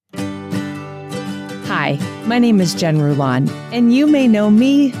Hi, my name is Jen Rulon, and you may know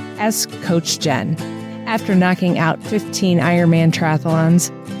me as Coach Jen. After knocking out 15 Ironman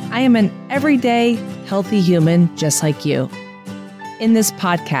triathlons, I am an everyday, healthy human just like you. In this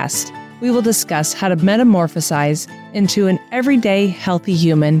podcast, we will discuss how to metamorphosize into an everyday, healthy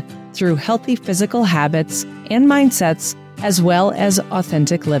human through healthy physical habits and mindsets, as well as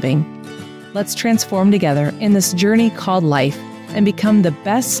authentic living. Let's transform together in this journey called life and become the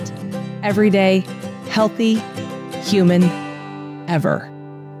best, everyday, healthy human ever.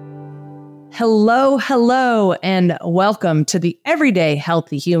 Hello, and welcome to the Everyday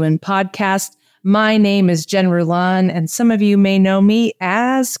Healthy Human podcast. My name is Jen Rulon, and some of you may know me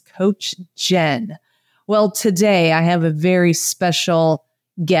as Coach Jen. Well, today I have a very special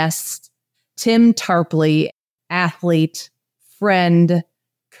guest, Tim Tarpley, athlete, friend,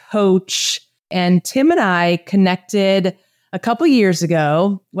 coach, and Tim and I connected a couple years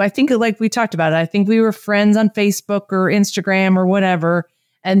ago. I think, like we talked about it, I think we were friends on Facebook or Instagram or whatever.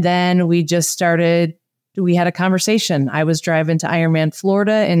 And then we had a conversation. I was driving to Ironman,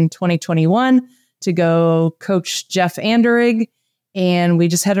 Florida in 2021 to go coach Jeff Anderegg. And we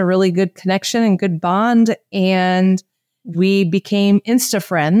just had a really good connection and good bond. And we became Insta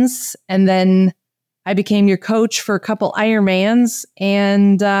friends. And then I became your coach for a couple Ironmans.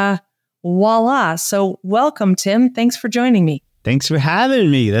 And voila. So welcome, Tim. Thanks for joining me. Thanks for having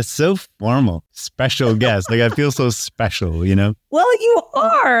me. That's so formal. Special guest. Like, I feel so special, you know? Well, you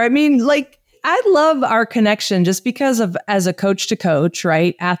are. I mean, I love our connection just because of as a coach to coach,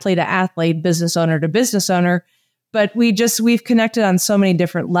 right? Athlete to athlete, business owner to business owner. But we've connected on so many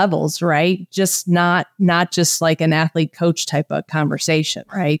different levels, right? Just not just like an athlete coach type of conversation,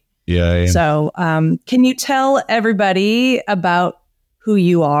 right? Yeah. So can you tell everybody about who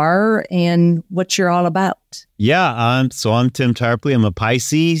you are and what you're all about? Yeah. So I'm Tim Tarpley. I'm a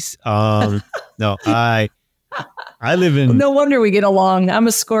Pisces. I live in... No wonder we get along. I'm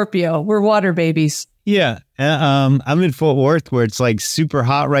a Scorpio. We're water babies. Yeah. I'm in Fort Worth, where it's like super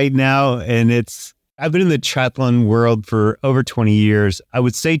hot right now. And I've been in the triathlon world for over 20 years. I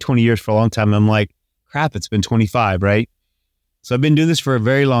would say 20 years for a long time. I'm like, crap, it's been 25, right? So I've been doing this for a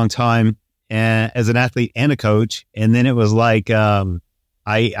very long time as an athlete and a coach. And then it was like,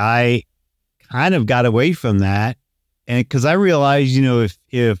 I kind of got away from that. And because I realized,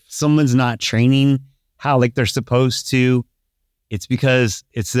 if someone's not training how like they're supposed to, it's because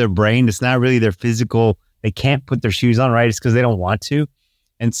it's their brain. It's not really their physical. They can't put their shoes on, right? It's because they don't want to.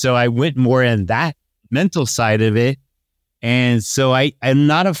 And so I went more in that mental side of it. And so I'm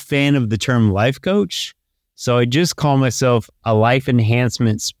not a fan of the term life coach. So I just call myself a life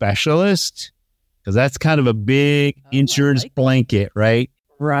enhancement specialist, because that's kind of a big insurance blanket, right?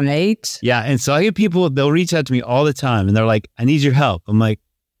 Right. Yeah. And so I get people, they'll reach out to me all the time and they're like, I need your help. I'm like,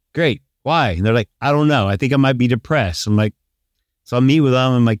 great. Why? And they're like, I don't know. I think I might be depressed. I'm like, so I'll meet with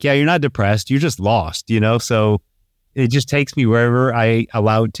them. I'm like, yeah, you're not depressed. You're just lost, So it just takes me wherever I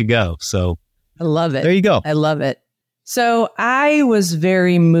allow it to go. So I love it. There you go. I love it. So I was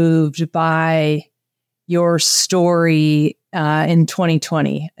very moved by your story in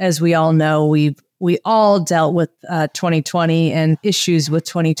 2020. As we all know, we all dealt with 2020 and issues with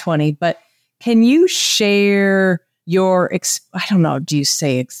 2020, but can you share your, do you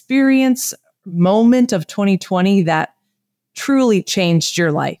say experience, moment of 2020 that truly changed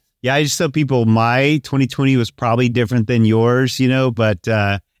your life? Yeah, I just tell people my 2020 was probably different than yours, but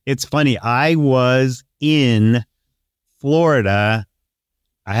it's funny. I was in Florida.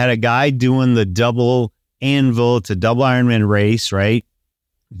 I had a guy doing the double anvil. It's a double Ironman race, right?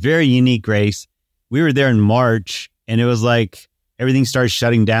 Very unique race. We were there in March and it was like everything started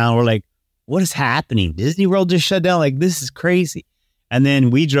shutting down. We're like, what is happening? Disney World just shut down. Like, this is crazy. And then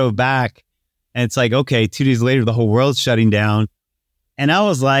we drove back and it's like, okay, 2 days later, the whole world's shutting down. And I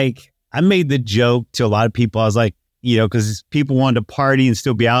was like, I made the joke to a lot of people. I was like, because people wanted to party and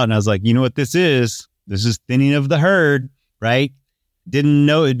still be out. And I was like, you know what this is? This is thinning of the herd, right? Didn't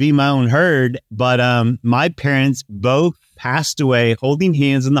know it'd be my own herd. But my parents both passed away holding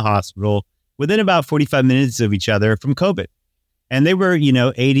hands in the hospital within about 45 minutes of each other from COVID. And they were,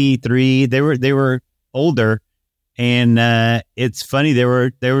 83, they were older. And it's funny, they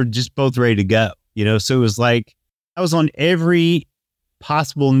were just both ready to go, so it was like, I was on every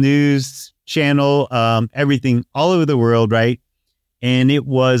possible news channel, everything all over the world. Right. And it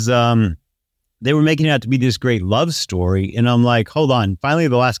was, they were making it out to be this great love story. And I'm like, hold on. Finally,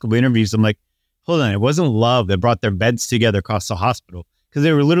 the last couple of interviews, I'm like, hold on. It wasn't love that brought their beds together across the hospital, because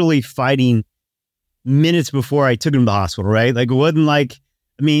they were literally fighting minutes before I took them to the hospital, right? Like, it wasn't like,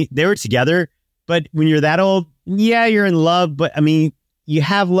 they were together, but when you're that old, yeah, you're in love, but you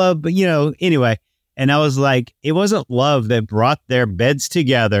have love, but anyway. And I was like, it wasn't love that brought their beds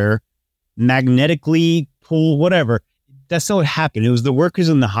together, magnetically pull, whatever. That's not what happened. It was the workers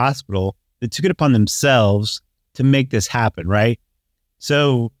in the hospital that took it upon themselves to make this happen, right?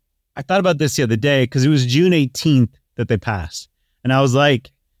 So I thought about this the other day because it was June 18th that they passed. And I was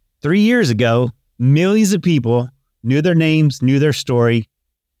like, 3 years ago, millions of people knew their names, knew their story.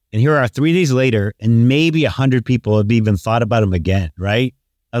 And here we are 3 days later, and maybe 100 people have even thought about them again, right?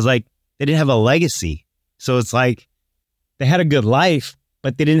 I was like, they didn't have a legacy. So it's like they had a good life,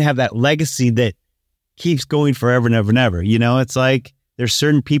 but they didn't have that legacy that keeps going forever and ever and ever. You know, it's like there's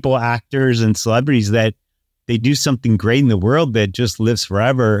certain people, actors and celebrities that they do something great in the world that just lives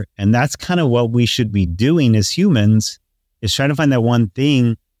forever. And that's kind of what we should be doing as humans, is trying to find that one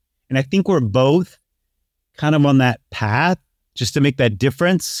thing. And I think we're both kind of on that path just to make that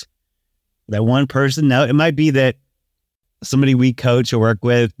difference. That one person. Now, it might be that somebody we coach or work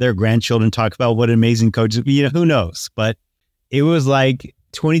with, their grandchildren talk about what an amazing coach is. You know, who knows? But it was like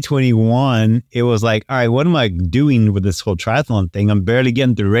 2021, it was like, all right, what am I doing with this whole triathlon thing? I'm barely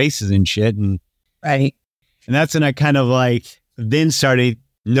getting through races and shit. And Right. And that's when I kind of like then started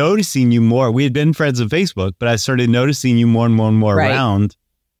noticing you more. We had been friends on Facebook, but I started noticing you more and more and more Right. around,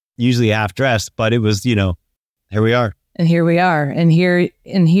 usually half dressed, but it was, you know, here we are. And here we are. And here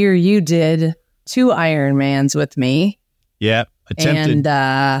you did 2 Ironmans with me. Yeah. Attempted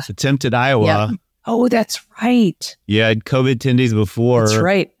Iowa. Yeah. Oh, that's right. Yeah. I had COVID 10 days before. That's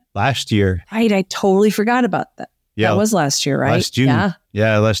right. Last year. Right. I totally forgot about that. Yeah. That was last year, right? Last June. Yeah.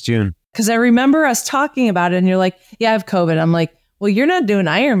 Yeah. Last June. Because I remember us talking about it and you're like, yeah, I have COVID. I'm like, well, you're not doing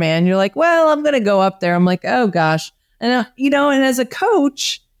Ironman. You're like, well, I'm going to go up there. I'm like, oh gosh. And, and as a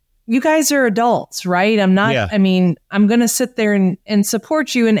coach, you guys are adults, right? I'm not, Yeah. I mean, I'm going to sit there and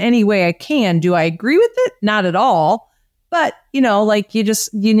support you in any way I can. Do I agree with it? Not at all. But, like you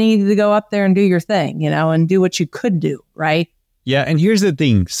need to go up there and do your thing, and do what you could do. Right. Yeah. And here's the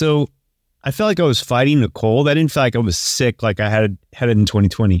thing. So I felt like I was fighting a cold. I didn't feel like I was sick like I had it in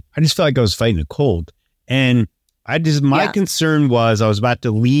 2020. I just felt like I was fighting a cold. And my concern was I was about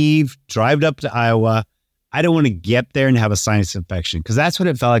to leave, drive up to Iowa. I don't want to get there and have a sinus infection, because that's what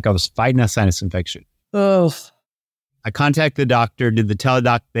it felt like. I was fighting a sinus infection. Oh, I contacted the doctor, did the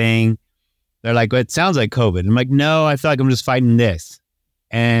teledoc thing. They're like, well, it sounds like COVID. I'm like, no, I feel like I'm just fighting this.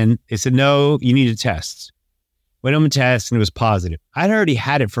 And they said, no, you need a test. Went on a test and it was positive. I'd already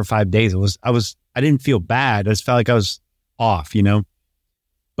had it for 5 days. I didn't feel bad. I just felt like I was off,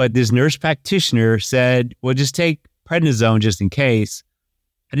 But this nurse practitioner said, well, just take prednisone just in case.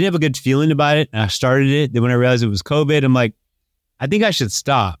 I didn't have a good feeling about it. And I started it. Then when I realized it was COVID, I'm like, I think I should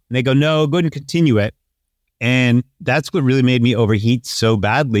stop. And they go, no, go ahead and continue it. And that's what really made me overheat so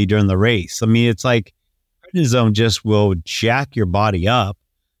badly during the race. I mean, it's like prednisone just will jack your body up.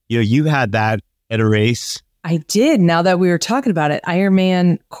 You had that at a race. I did. Now that we were talking about it,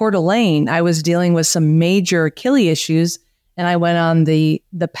 Ironman Coeur d'Alene, I was dealing with some major Achilles issues, and I went on the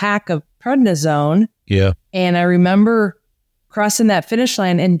pack of prednisone. Yeah. And I remember crossing that finish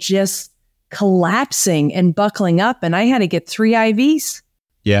line and just collapsing and buckling up, and I had to get 3 IVs.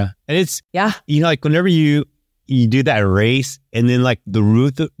 Yeah. And it's, Yeah. like whenever you do that race and then like the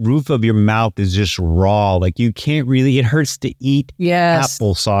roof of your mouth is just raw, like you can't really, it hurts to eat Yes.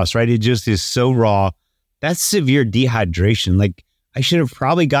 applesauce, right? It just is so raw. That's severe dehydration. Like I should have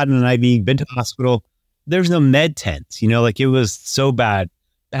probably gotten an IV, been to the hospital. There's no med tents, like it was so bad.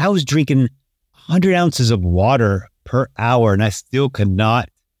 But I was drinking 100 ounces of water per hour and I still could not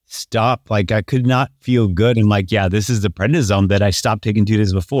stop. Like I could not feel good. And like, yeah, this is the prednisone that I stopped taking 2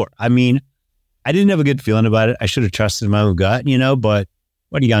 days before. I mean, I didn't have a good feeling about it. I should have trusted my own gut, but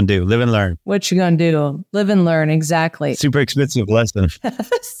what are you going to do? Live and learn. What you gonna do? Live and learn. Exactly. Super expensive lesson.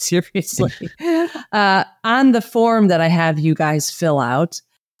 Seriously. On the form that I have you guys fill out,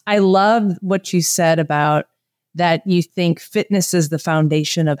 I love what you said about that you think fitness is the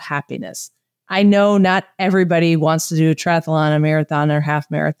foundation of happiness. I know not everybody wants to do a triathlon, a marathon, or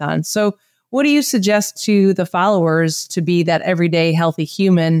half marathon. So what do you suggest to the followers to be that everyday healthy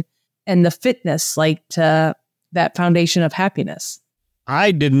human and the fitness, like to that foundation of happiness?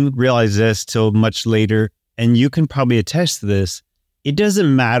 I didn't realize this till much later, and you can probably attest to this. It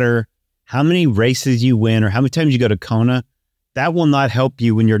doesn't matter how many races you win or how many times you go to Kona. That will not help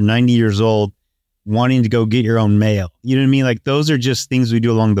you when you're 90 years old wanting to go get your own mail. You know what I mean? Like those are just things we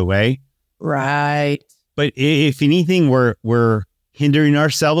do along the way. Right. But if anything, we're hindering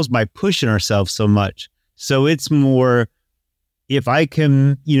ourselves by pushing ourselves so much. So it's more, if I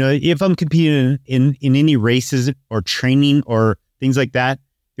can, if I'm competing in any races or training or things like that,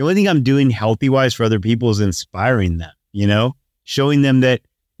 the only thing I'm doing healthy wise for other people is inspiring them, showing them that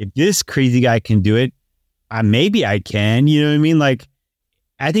if this crazy guy can do it, maybe I can, you know what I mean? Like,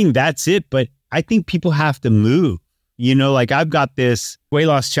 I think that's it. But I think people have to move, you know, like I've got this weight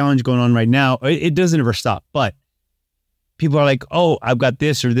loss challenge going on right now. It doesn't ever stop, but people are like, oh, I've got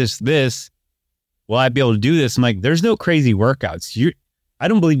this or this. Will I be able to do this? I'm like, there's no crazy workouts. I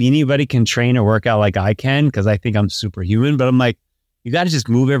don't believe anybody can train or work out like I can because I think I'm superhuman. But I'm like, you got to just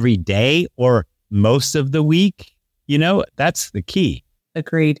move every day or most of the week. You know, that's the key.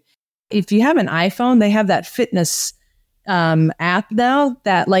 Agreed. If you have an iPhone, they have that fitness app now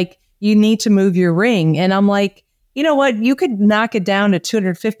that like you need to move your ring. And I'm like, you know what? You could knock it down to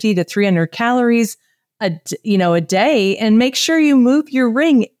 250 to 300 calories a day and make sure you move your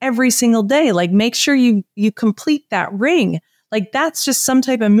ring every single day. Like make sure you complete that ring. Like that's just some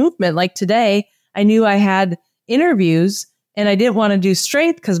type of movement. Like today, I knew I had interviews and I didn't want to do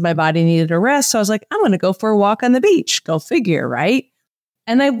strength because my body needed a rest. So I was like, I'm going to go for a walk on the beach. Go figure, right?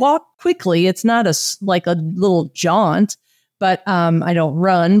 And I walk quickly. It's not like a little jaunt, but I don't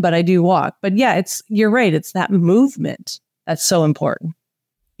run, but I do walk. But yeah, you're right. It's that movement that's so important.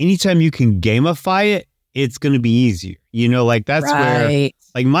 Anytime you can gamify it, it's going to be easier. You know, like that's where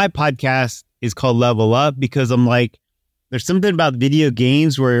like my podcast is called Level Up because I'm like, there's something about video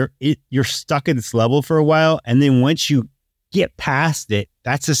games where you're stuck at this level for a while. And then once you get past it,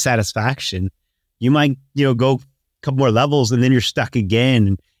 that's a satisfaction. You might, go a couple more levels and then you're stuck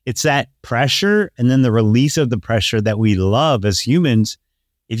again. It's that pressure and then the release of the pressure that we love as humans.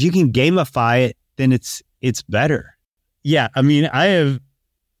 If you can gamify it, then it's better. Yeah. I mean,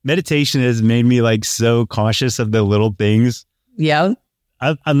 meditation has made me like so cautious of the little things. Yeah.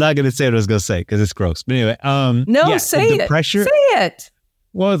 I'm not going to say what I was going to say because it's gross. But anyway, say it. Pressure. Say it.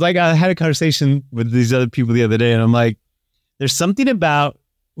 Well, it's like I had a conversation with these other people the other day and I'm like, there's something about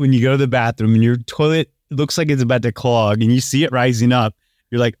when you go to the bathroom and your toilet looks like it's about to clog and you see it rising up.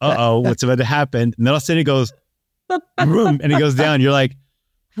 You're like, what's about to happen? And then all of a sudden it goes, boom, and it goes down. You're like,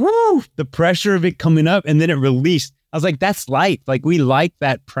 whoo, the pressure of it coming up and then it released. I was like, that's life. Like we like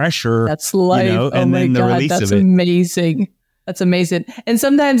that pressure. That's life. And then the release that's of it. Amazing. That's amazing. And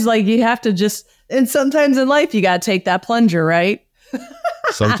sometimes like you have to and sometimes in life you got to take that plunger, right?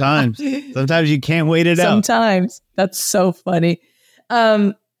 Sometimes you can't wait it out. Sometimes. That's so funny.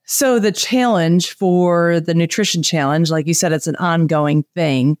 So the challenge for the nutrition challenge, like you said, it's an ongoing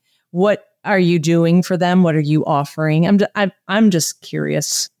thing. What are you doing for them? What are you offering? I'm just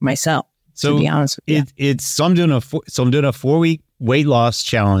curious myself. So to be honest with you. I'm doing a 4-week weight loss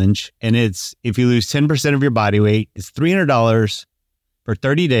challenge, and it's if you lose 10% of your body weight, it's $300 for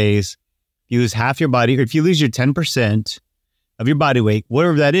 30 days. If you lose half your body, or if you lose your 10% of your body weight,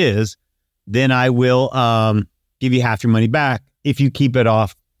 whatever that is, then I will give you half your money back if you keep it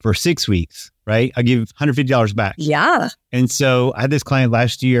off for 6 weeks. Right? I'll give $150 back. Yeah. And so I had this client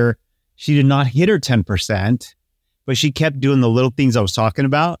last year. She did not hit her 10%, but she kept doing the little things I was talking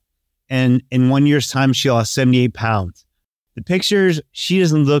about. And in 1 year's time, she lost 78 pounds. The pictures, she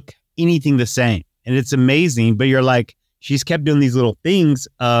doesn't look anything the same. And it's amazing, but you're like, she's kept doing these little things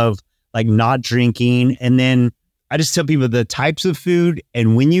of like not drinking. And then I just tell people the types of food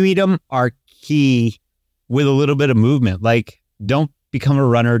and when you eat them are key with a little bit of movement. Like don't become a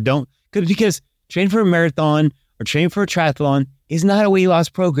runner. Because train for a marathon or train for a triathlon is not a weight loss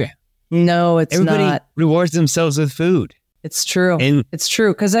program. No, Everybody not. rewards themselves with food. It's true. And it's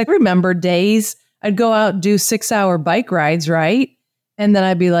true. Because I remember days I'd go out and do 6-hour bike rides, right? And then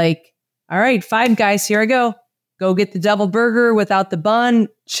I'd be like, all right, 5 guys, here I go. Go get the double burger without the bun,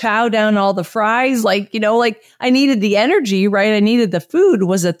 chow down all the fries. Like I needed the energy, right? I needed the food.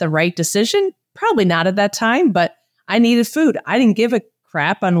 Was it the right decision? Probably not at that time, but I needed food. I didn't give a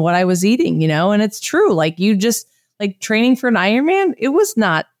crap on what I was eating, and it's true. Like you just like training for an Ironman. It was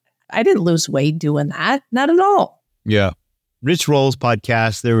not, I didn't lose weight doing that. Not at all. Yeah. Rich Roll's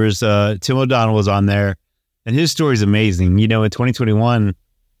podcast, there was Tim O'Donnell was on there, and his story is amazing. In 2021,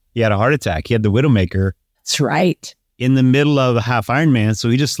 he had a heart attack. He had the Widowmaker. That's right. In the middle of a half Ironman, so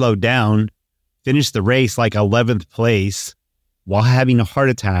he just slowed down, finished the race like 11th place while having a heart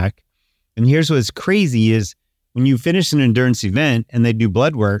attack. And here's what's crazy is when you finish an endurance event and they do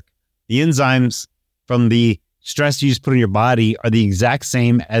blood work, the enzymes from the stress you just put in your body are the exact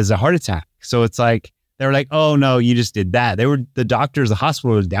same as a heart attack. So it's like, they were like, oh no, you just did that. The doctors, the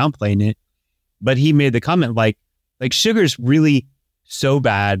hospital was downplaying it. But he made the comment like sugar's really so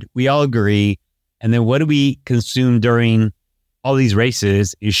bad. We all agree. And then what do we consume during all these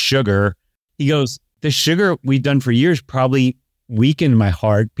races is sugar. He goes, the sugar we've done for years probably weakened my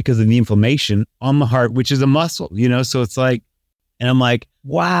heart because of the inflammation on my heart, which is a muscle, So it's like, and I'm like,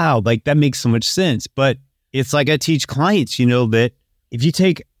 wow, like that makes so much sense. But it's like I teach clients, that if you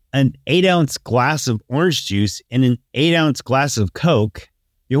take an 8-ounce glass of orange juice and an 8-ounce glass of Coke,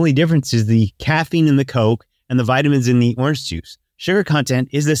 the only difference is the caffeine in the Coke and the vitamins in the orange juice. Sugar content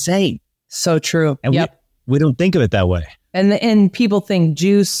is the same. So true. And we don't think of it that way. And people think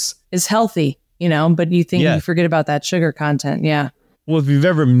juice is healthy, but you forget about that sugar content. Yeah. Well, if you've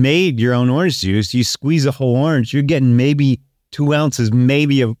ever made your own orange juice, you squeeze a whole orange, you're getting maybe 2 ounces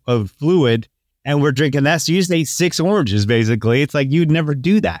maybe of fluid, and we're drinking that. So you just ate 6 oranges, basically. It's like you'd never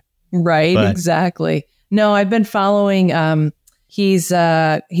do that. Right, exactly. No, I've been following, he's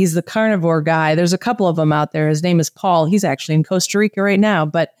the carnivore guy. There's a couple of them out there. His name is Paul. He's actually in Costa Rica right now,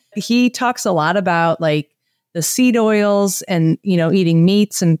 but he talks a lot about like the seed oils and, eating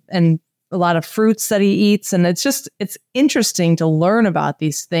meats and a lot of fruits that he eats. And it's interesting to learn about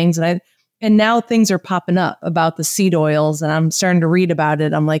these things. And now things are popping up about the seed oils, and I'm starting to read about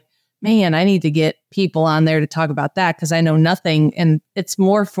it. I'm like, man, I need to get people on there to talk about that because I know nothing. And it's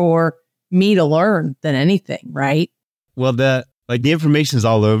more for me to learn than anything, right? Well, the information is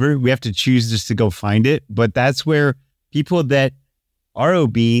all over. We have to choose just to go find it. But that's where people that are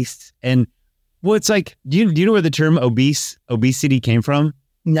obese and it's like, do you know where the term obesity came from?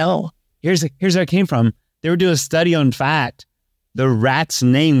 No. Here's where it came from. They were doing a study on fat. The rat's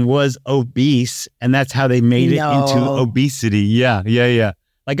name was obese, and that's how they made it into obesity. Yeah.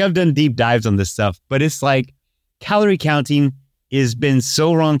 Like I've done deep dives on this stuff, but it's like calorie counting has been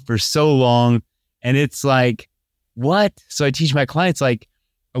so wrong for so long. And it's like, what? So I teach my clients like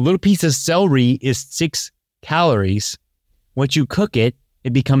a little piece of celery is 6 calories. Once you cook it,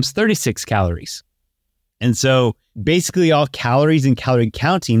 it becomes 36 calories. And so basically all calories and calorie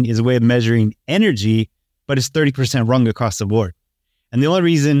counting is a way of measuring energy, but it's 30% wrong across the board. And the only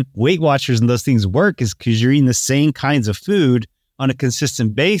reason Weight Watchers and those things work is because you're eating the same kinds of food on a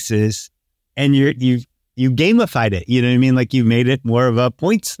consistent basis, and you gamified it. You know what I mean? Like you made it more of a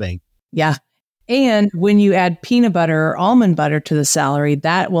points thing. Yeah. And when you add peanut butter or almond butter to the celery,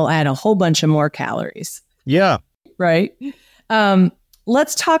 that will add a whole bunch of more calories. Yeah. Right.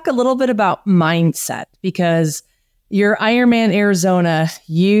 Let's talk a little bit about mindset, because your Ironman Arizona,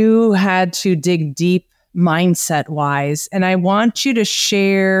 you had to dig deep mindset wise. And I want you to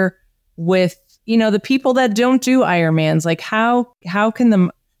share with, the people that don't do Ironmans, like how can the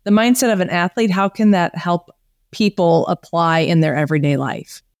mindset of an athlete, how can that help people apply in their everyday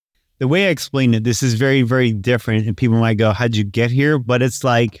life? The way I explain it, this is very, very different. And people might go, how'd you get here? But it's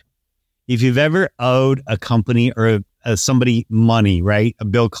like, if you've ever owed a company or somebody money, right? A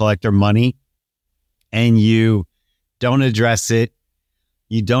bill collector money, and you don't address it,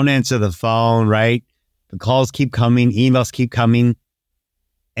 you don't answer the phone, right? The calls keep coming, emails keep coming.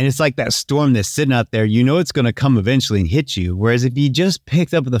 And it's like that storm that's sitting out there, it's going to come eventually and hit you. Whereas if you just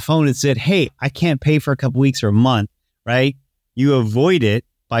picked up the phone and said, hey, I can't pay for a couple weeks or a month, right? You avoid it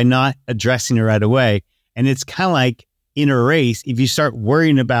by not addressing it right away. And it's kind of like in a race, if you start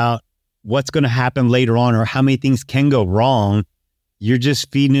worrying about what's going to happen later on or how many things can go wrong, you're just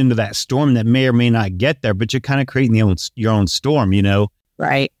feeding into that storm that may or may not get there, but you're kind of creating your own storm,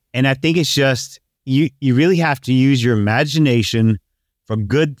 Right. And I think it's just, you really have to use your imagination for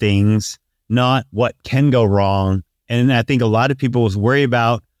good things, not what can go wrong. And I think a lot of people worry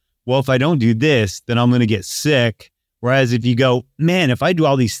about, well, if I don't do this, then I'm going to get sick. Whereas if you go, man, if I do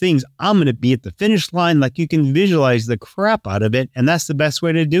all these things, I'm going to be at the finish line. Like you can visualize the crap out of it. And that's the best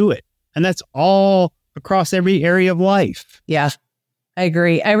way to do it. And that's all across every area of life. Yeah, I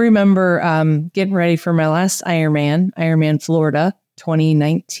agree. I remember getting ready for my last Ironman Florida,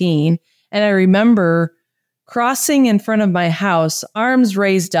 2019. And I remember crossing in front of my house, arms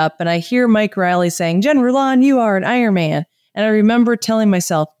raised up, and I hear Mike Riley saying, Jen Rulon, you are an Ironman. And I remember telling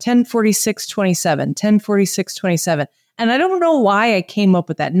myself 10:46:27, 10:46:27. And I don't know why I came up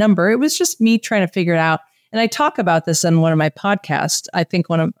with that number. It was just me trying to figure it out. And I talk about this on one of my podcasts. I think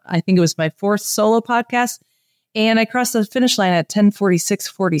it was my 4th solo podcast. And I crossed the finish line at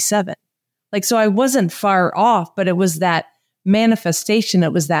 10:46:47. Like, so I wasn't far off, but it was that manifestation.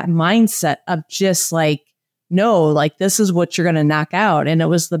 It was that mindset of just like, no, like this is what you're going to knock out. And it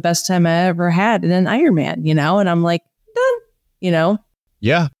was the best time I ever had in an Ironman, and I'm like, done,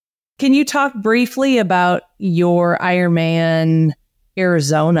 Yeah. Can you talk briefly about your Ironman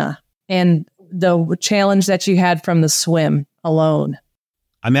Arizona and the challenge that you had from the swim alone?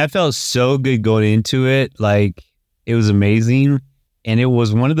 I mean, I felt so good going into it. Like it was amazing. And it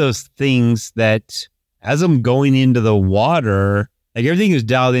was one of those things that as I'm going into the water, like everything was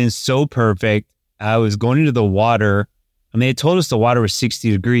dialed in so perfect. I was going into the water. I mean, they told us the water was 60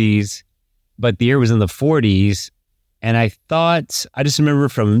 degrees, but the air was in the 40s. And I just remember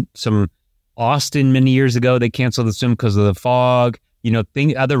from some Austin many years ago, they canceled the swim because of the fog.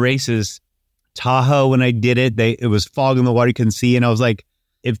 other races, Tahoe, when I did it, it was fog in the water, you couldn't see. And I was like,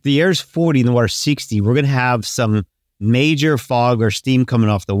 if the air's 40 and the water's 60, we're going to have some major fog or steam coming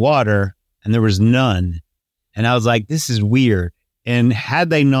off the water. And there was none. And I was like, this is weird. And had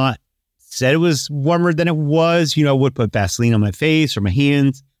they not said it was warmer than it was, I would put Vaseline on my face or my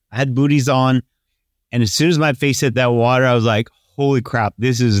hands. I had booties on. And as soon as my face hit that water, I was like, holy crap,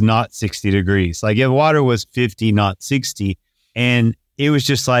 this is not 60 degrees. Like, if water was 50, not 60. And it was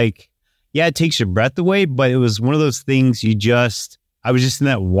just like, yeah, it takes your breath away, but it was one of those things I was just in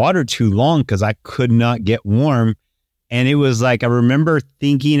that water too long because I could not get warm. And it was like, I remember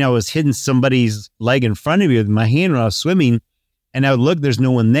thinking I was hitting somebody's leg in front of me with my hand when I was swimming. And I would look, there's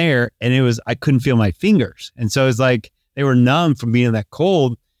no one there. And I couldn't feel my fingers. And so it's like, they were numb from being that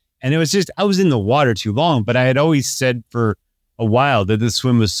cold. And it was just, I was in the water too long. But I had always said for a while that the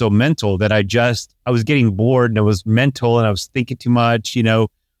swim was so mental that I was getting bored and it was mental and I was thinking too much,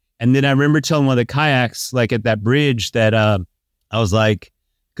 And then I remember telling one of the kayaks, like at that bridge, that I was like,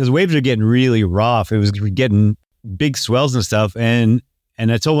 because waves are getting really rough. It was getting big swells and stuff. And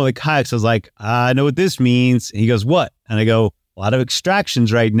I told one of the kayaks, I was like, I know what this means. And he goes, what? And I go, a lot of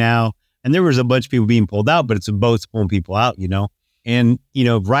extractions right now. And there was a bunch of people being pulled out, but it's a boat's pulling people out, And,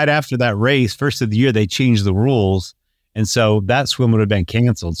 right after that race, first of the year, they changed the rules. And so that swim would have been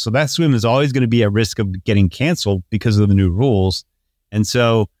canceled. So that swim is always going to be at risk of getting canceled because of the new rules. And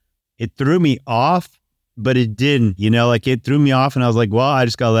so it threw me off, but it didn't, it threw me off and I was like, well, I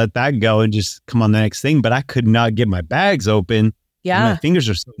just got to let that go and just come on the next thing. But I could not get my bags open. Yeah. My fingers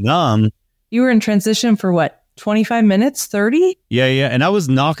are so numb. You were in transition for what? 25 minutes, 30? Yeah. And I was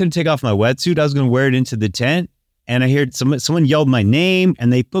not going to take off my wetsuit. I was going to wear it into the tent. And I heard someone yelled my name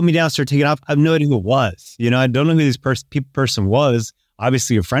and they put me down, started taking off. I have no idea who it was. I don't know who this person was.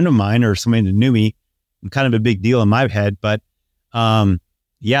 Obviously a friend of mine or somebody that knew me. Kind of a big deal in my head. But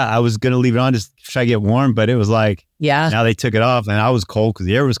yeah, I was going to leave it on just to try to get warm. But it was like, now they took it off and I was cold because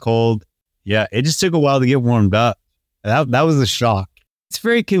the air was cold. Yeah, it just took a while to get warmed up. That was a shock. It's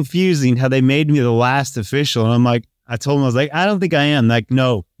very confusing how they made me the last official. And I'm like, I told them, I was like, I don't think I am. Like,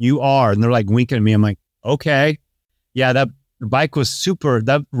 no, you are. And they're like winking at me. I'm like, okay. Yeah, that bike was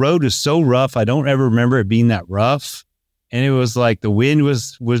that road was so rough. I don't ever remember it being that rough. And it was like the wind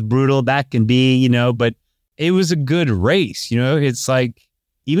was brutal. That can be, but it was a good race. It's like,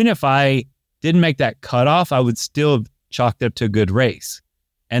 even if I didn't make that cutoff, I would still have chalked up to a good race.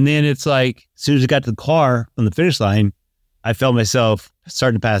 And then it's like, as soon as I got to the car on the finish line, I felt myself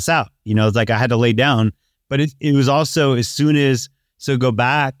starting to pass out. It's like I had to lay down. But it was also go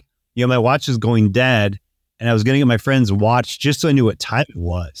back, my watch was going dead. And I was going to get my friend's watch just so I knew what time it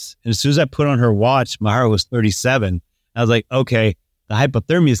was. And as soon as I put on her watch, my heart was 37. I was like, okay, the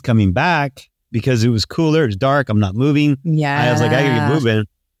hypothermia is coming back because it was cooler. It's dark. I'm not moving. Yeah. I was like, I gotta get moving.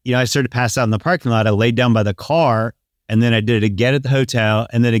 I started to pass out in the parking lot. I laid down by the car and then I did it again at the hotel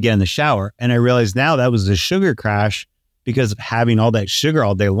and then again in the shower. And I realized now that was a sugar crash because of having all that sugar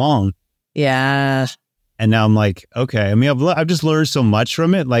all day long. Yeah. And now I'm like, okay. I mean, I've just learned so much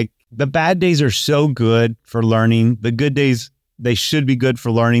from it. Like, the bad days are so good for learning. The good days, they should be good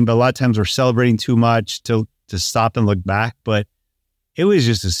for learning. But a lot of times we're celebrating too much to stop and look back. But it was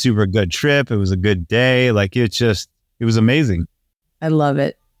just a super good trip. It was a good day. Like, it was amazing. I love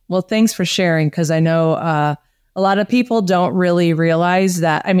it. Well, thanks for sharing, because I know a lot of people don't really realize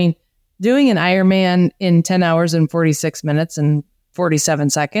that. I mean, doing an Ironman in 10 hours and 46 minutes and 47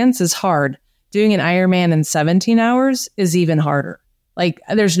 seconds is hard. Doing an Ironman in 17 hours is even harder. Like,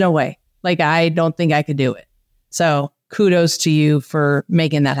 there's no way. Like, I don't think I could do it. So kudos to you for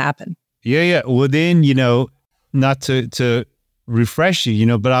making that happen. Yeah. Well, then, not to refresh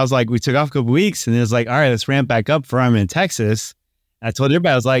you, but I was like, we took off a couple weeks and it was like, all right, let's ramp back up for I'm in Texas. And I told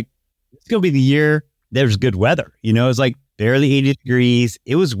everybody, I was like, it's going to be the year there's good weather. It was like barely 80 degrees.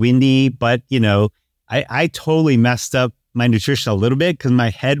 It was windy, but, I totally messed up my nutrition a little bit because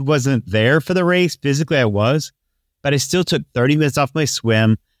my head wasn't there for the race. Physically, I was. But I still took 30 minutes off my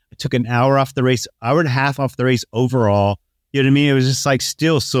swim. I took an hour off the race, hour and a half off the race overall. You know what I mean? It was just like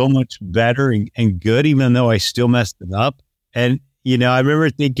still so much better and good, even though I still messed it up. And, I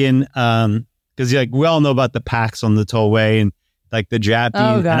remember thinking, because we all know about the packs on the tollway and like the draft.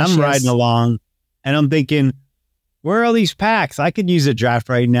 Oh, gosh, and I'm riding along and I'm thinking, where are all these packs? I could use a draft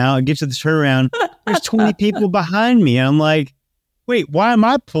right now and get to the turnaround. There's 20 people behind me. And I'm like, wait, why am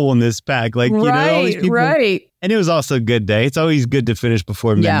I pulling this pack? Like, all these people. Right. And it was also a good day. It's always good to finish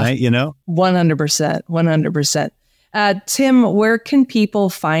before midnight, 100%. Tim, where can people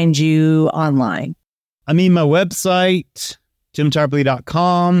find you online? I mean, my website,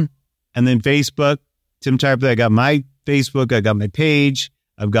 timtarpley.com, and then Facebook, Tim Tarpley. I got my Facebook. I got my page.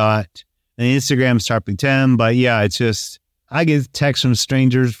 I've got an Instagram, Tarpley 10. But yeah, it's just, I get texts from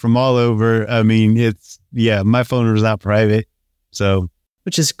strangers from all over. I mean, my phone is not private. So,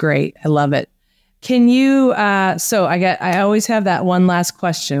 which is great. I love it. Can you, I always have that one last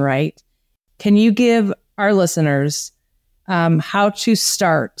question, right? Can you give our listeners how to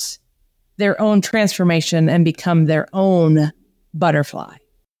start their own transformation and become their own butterfly?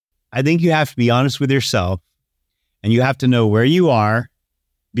 I think you have to be honest with yourself, and you have to know where you are,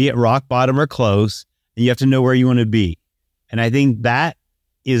 be it rock bottom or close, and you have to know where you want to be. And I think that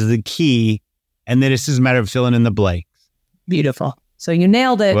is the key. And then it's just a matter of filling in the blanks. Beautiful. So you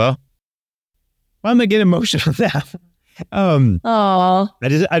nailed it. Well, I'm gonna get emotional now. I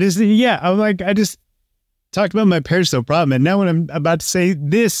just talked about my periscope problem, and now when I'm about to say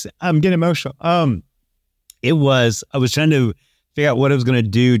this, I'm getting emotional. I was trying to figure out what I was gonna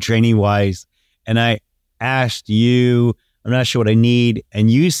do training wise, and I asked you, I'm not sure what I need,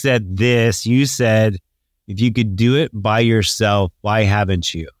 and you said this. You said, if you could do it by yourself, why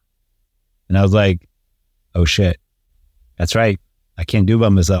haven't you? And I was like, oh shit, that's right. I can't do it by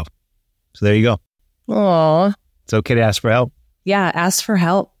myself. So there you go. Aw. It's okay to ask for help. Yeah, ask for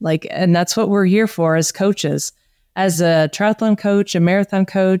help. And that's what we're here for as coaches. As a triathlon coach, a marathon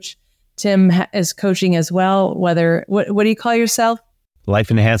coach, Tim is coaching as well. What do you call yourself?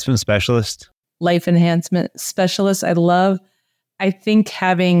 Life enhancement specialist. Life enhancement specialist. I think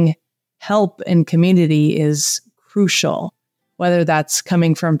having help and community is crucial, whether that's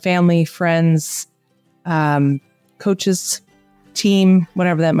coming from family, friends, coaches, team,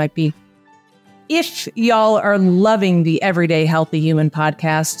 whatever that might be. If y'all are loving the Everyday Healthy Human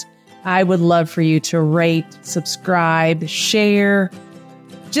podcast, I would love for you to rate, subscribe, share,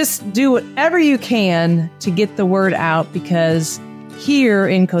 just do whatever you can to get the word out, because here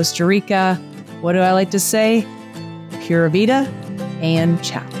in Costa Rica, what do I like to say? Pura vida and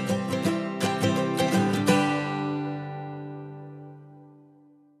ciao.